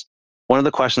questions. One of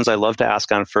the questions I love to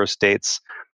ask on first dates,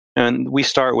 and we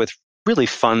start with really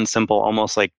fun, simple,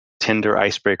 almost like Tinder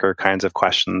icebreaker kinds of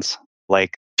questions.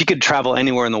 Like, if you could travel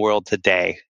anywhere in the world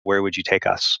today, where would you take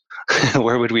us?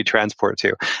 Where would we transport to?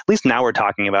 At least now we're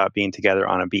talking about being together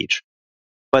on a beach.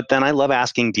 But then I love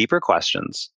asking deeper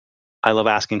questions. I love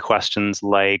asking questions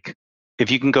like,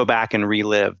 if you can go back and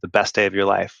relive the best day of your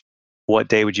life, what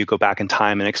day would you go back in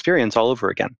time and experience all over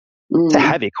again? It's a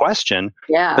heavy question,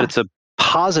 but it's a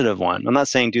positive one. I'm not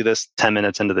saying do this 10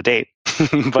 minutes into the date,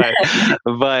 but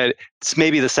it's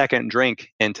maybe the second drink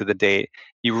into the date.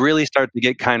 You really start to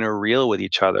get kind of real with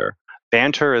each other.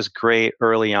 Banter is great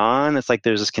early on. It's like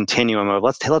there's this continuum of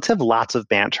let's have lots of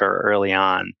banter early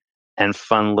on and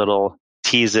fun little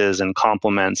teases and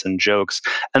compliments and jokes.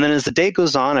 And then as the date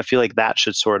goes on, I feel like that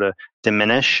should sort of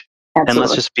diminish. Absolutely. And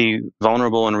let's just be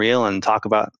vulnerable and real and talk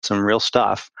about some real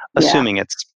stuff, assuming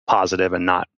it's positive and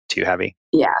not too heavy.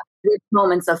 Yeah. There's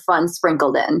moments of fun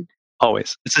sprinkled in.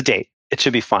 Always. It's a date. It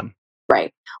should be fun.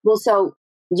 Right. Well, so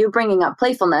you bringing up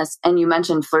playfulness, and you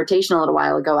mentioned flirtation a little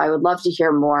while ago. I would love to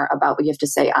hear more about what you have to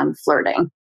say on flirting.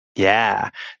 Yeah.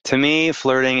 To me,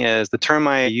 flirting is the term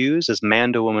I use is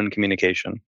man-to-woman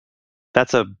communication.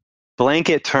 That's a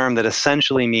blanket term that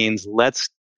essentially means let's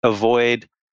avoid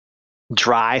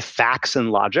dry facts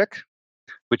and logic,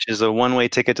 which is a one-way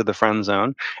ticket to the friend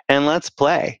zone, and let's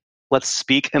play. Let's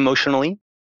speak emotionally.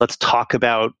 Let's talk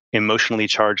about emotionally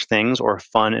charged things or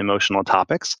fun emotional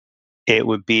topics. It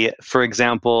would be, for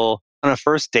example, on a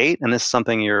first date, and this is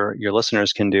something your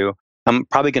listeners can do, I'm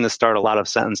probably going to start a lot of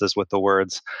sentences with the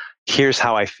words, here's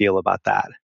how I feel about that.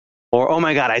 Or, oh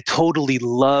my God, I totally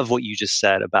love what you just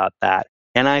said about that.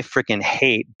 And I freaking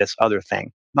hate this other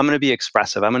thing. I'm going to be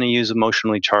expressive. I'm going to use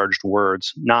emotionally charged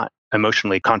words, not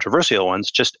emotionally controversial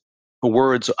ones, just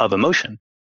words of emotion.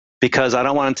 Because I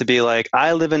don't want it to be like,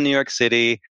 I live in New York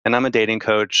City and I'm a dating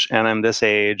coach and I'm this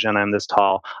age and I'm this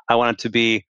tall. I want it to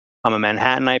be, I'm a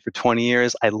Manhattanite for 20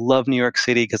 years. I love New York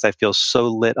City because I feel so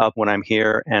lit up when I'm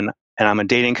here. And I'm a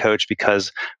dating coach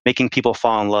because making people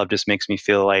fall in love just makes me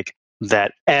feel like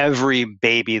that every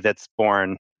baby that's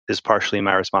born is partially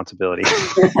my responsibility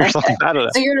or something. I don't know.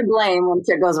 So you're to blame when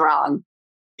shit goes wrong.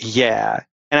 Yeah.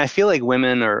 And I feel like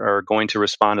women are going to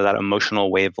respond to that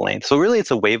emotional wavelength. So really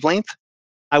it's a wavelength.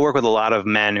 I work with a lot of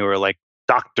men who are like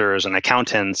doctors and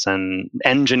accountants and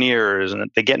engineers,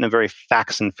 and they get in a very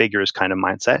facts and figures kind of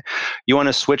mindset. You want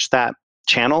to switch that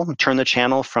channel, turn the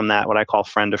channel from that, what I call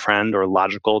friend to friend or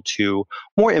logical, to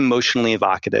more emotionally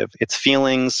evocative. It's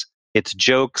feelings, it's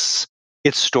jokes,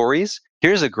 it's stories.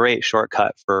 Here's a great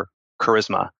shortcut for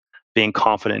charisma, being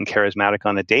confident and charismatic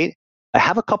on a date. I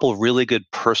have a couple really good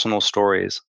personal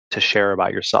stories to share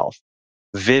about yourself.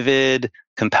 Vivid,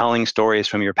 compelling stories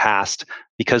from your past.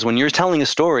 Because when you're telling a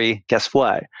story, guess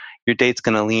what? Your date's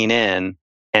going to lean in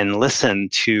and listen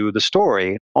to the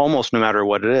story, almost no matter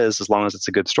what it is, as long as it's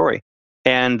a good story.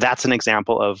 And that's an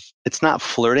example of, it's not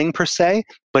flirting per se,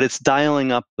 but it's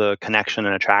dialing up the connection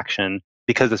and attraction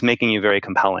because it's making you very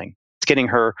compelling. It's getting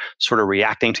her sort of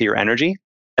reacting to your energy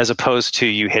as opposed to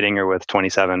you hitting her with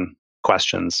 27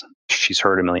 questions she's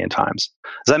heard a million times.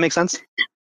 Does that make sense?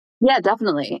 Yeah,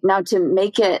 definitely. Now, to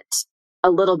make it a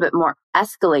little bit more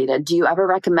escalated, do you ever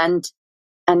recommend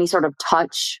any sort of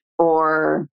touch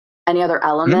or any other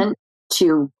element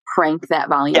to crank that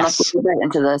volume up a Yes. little bit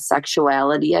into the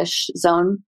sexuality-ish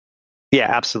zone? Yeah,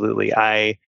 absolutely.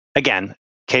 Again,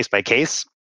 case by case.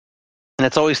 And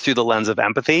it's always through the lens of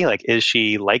empathy. Like, is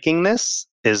she liking this?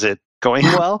 Is it going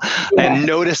well? Yeah. And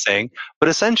noticing. But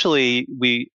essentially,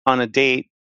 on a date,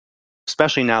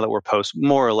 especially now that we're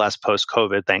more or less post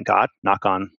COVID, thank God, knock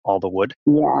on all the wood,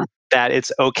 Yeah. that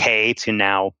it's okay to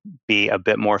now be a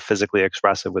bit more physically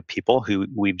expressive with people who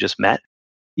we've just met.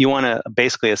 You want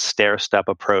basically a stair-step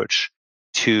approach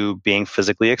to being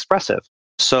physically expressive.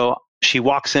 So she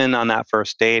walks in on that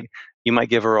first date, you might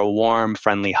give her a warm,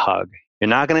 friendly hug. You're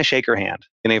not going to shake her hand.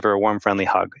 You're going to give her a warm, friendly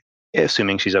hug,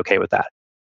 assuming she's okay with that.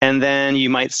 And then you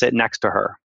might sit next to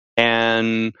her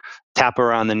and tap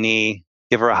her on the knee,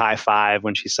 give her a high five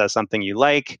when she says something you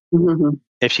like. Mm-hmm.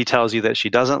 If she tells you that she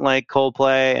doesn't like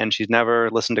Coldplay and she's never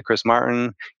listened to Chris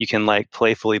Martin, you can like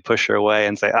playfully push her away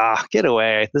and say, get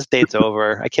away. This date's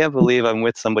over. I can't believe I'm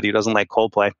with somebody who doesn't like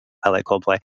Coldplay. I like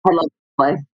Coldplay. I love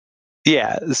play.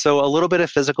 Yeah. So a little bit of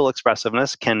physical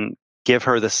expressiveness can give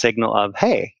her the signal of,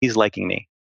 hey, he's liking me.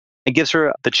 It gives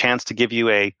her the chance to give you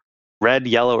a red,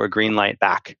 yellow, or green light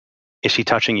back. Is she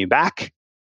touching you back?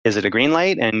 Is it a green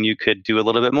light? And you could do a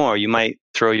little bit more. You might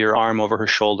throw your arm over her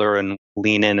shoulder and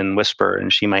lean in and whisper,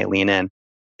 and she might lean in.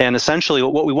 And essentially,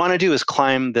 what we want to do is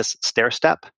climb this stair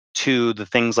step to the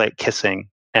things like kissing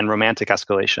and romantic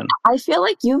escalation. I feel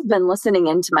like you've been listening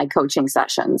into my coaching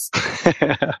sessions.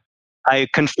 I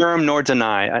confirm nor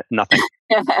deny nothing.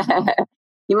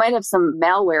 You might have some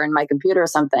malware in my computer or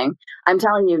something. I'm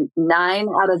telling you, 9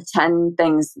 out of 10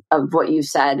 things of what you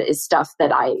said is stuff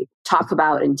that I talk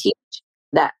about and teach,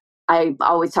 that I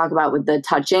always talk about with the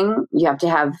touching. You have to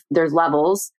have, there's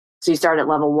levels. So you start at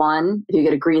level 1. If you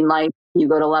get a green light, you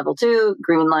go to level 2,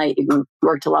 green light, you can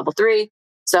work to level 3.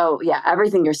 So yeah,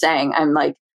 everything you're saying, I'm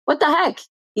like, what the heck?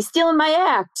 He's stealing my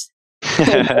act.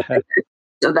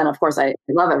 So then, of course, I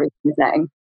love everything you're saying.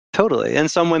 Totally. And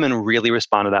some women really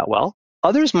respond to that well.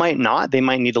 Others might not. They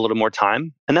might need a little more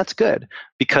time. And that's good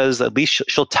because at least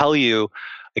she'll tell you,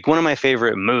 like one of my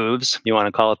favorite moves, you want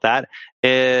to call it that,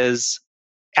 is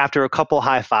after a couple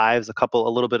high fives, a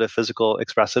little bit of physical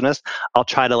expressiveness, I'll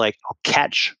try to I'll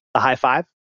catch the high five.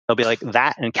 It'll be like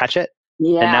that and catch it.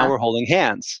 Yeah. And now we're holding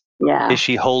hands. Yeah. Is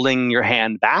she holding your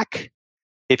hand back?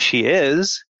 If she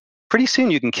is, pretty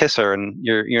soon you can kiss her and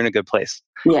you're in a good place.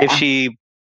 Yeah. If she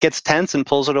gets tense and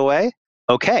pulls it away,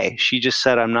 okay, she just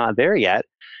said, I'm not there yet.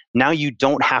 Now you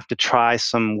don't have to try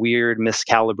some weird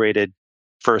miscalibrated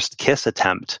first kiss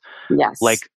attempt. Yes.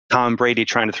 Like Tom Brady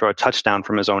trying to throw a touchdown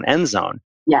from his own end zone.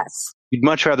 Yes. You'd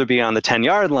much rather be on the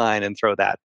 10-yard line and throw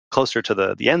that closer to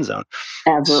the end zone.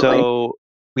 Absolutely. So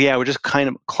yeah, we're just kind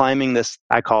of climbing this,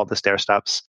 I call it the stair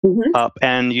steps up,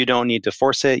 and you don't need to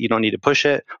force it. You don't need to push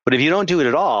it. But if you don't do it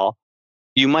at all,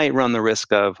 you might run the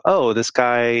risk of, this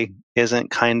guy isn't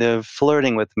kind of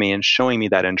flirting with me and showing me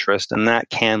that interest. And that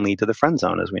can lead to the friend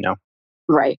zone, as we know.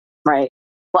 Right, right.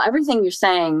 Well, everything you're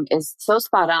saying is so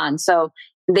spot on. So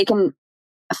they can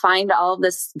find all of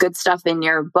this good stuff in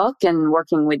your book and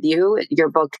working with you? Your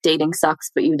book, Dating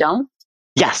Sucks, But You Don't?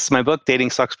 Yes, my book, Dating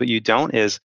Sucks, But You Don't,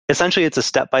 is essentially it's a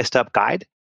step-by-step guide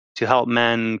to help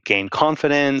men gain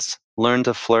confidence, learn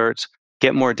to flirt,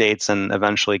 get more dates, and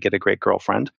eventually get a great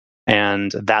girlfriend.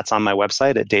 And that's on my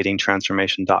website at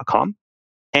datingtransformation.com.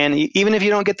 And even if you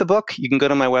don't get the book, you can go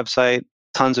to my website,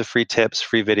 tons of free tips,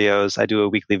 free videos. I do a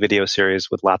weekly video series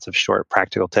with lots of short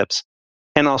practical tips.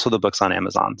 And also the book's on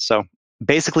Amazon. So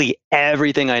basically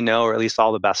everything I know, or at least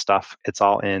all the best stuff, it's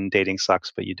all in Dating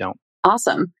Sucks, But You Don't.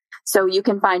 Awesome. So you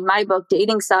can find my book,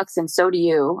 Dating Sucks, and So Do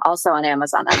You, also on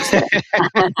Amazon. I'm just kidding.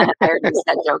 I already made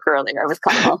that joke earlier with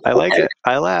Connell. I like it.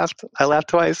 I laughed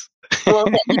twice. Well,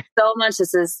 thank you so much.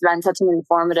 This has been such an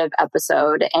informative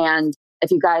episode. And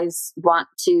if you guys want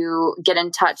to get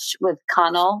in touch with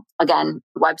Connell, again,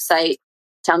 website,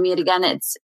 tell me it again.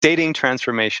 It's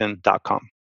datingtransformation.com.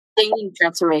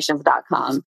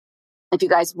 datingtransformations.com. If you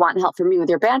guys want help from me with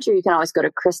your banter, you can always go to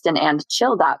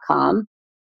kristenandchill.com.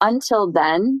 Until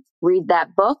then, read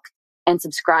that book and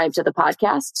subscribe to the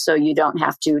podcast so you don't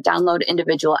have to download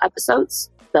individual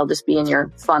episodes. They'll just be in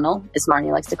your funnel, as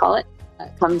Marnie likes to call it.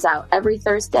 It comes out every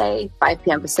Thursday, 5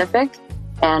 p.m. Pacific.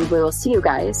 And we will see you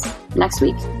guys next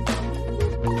week.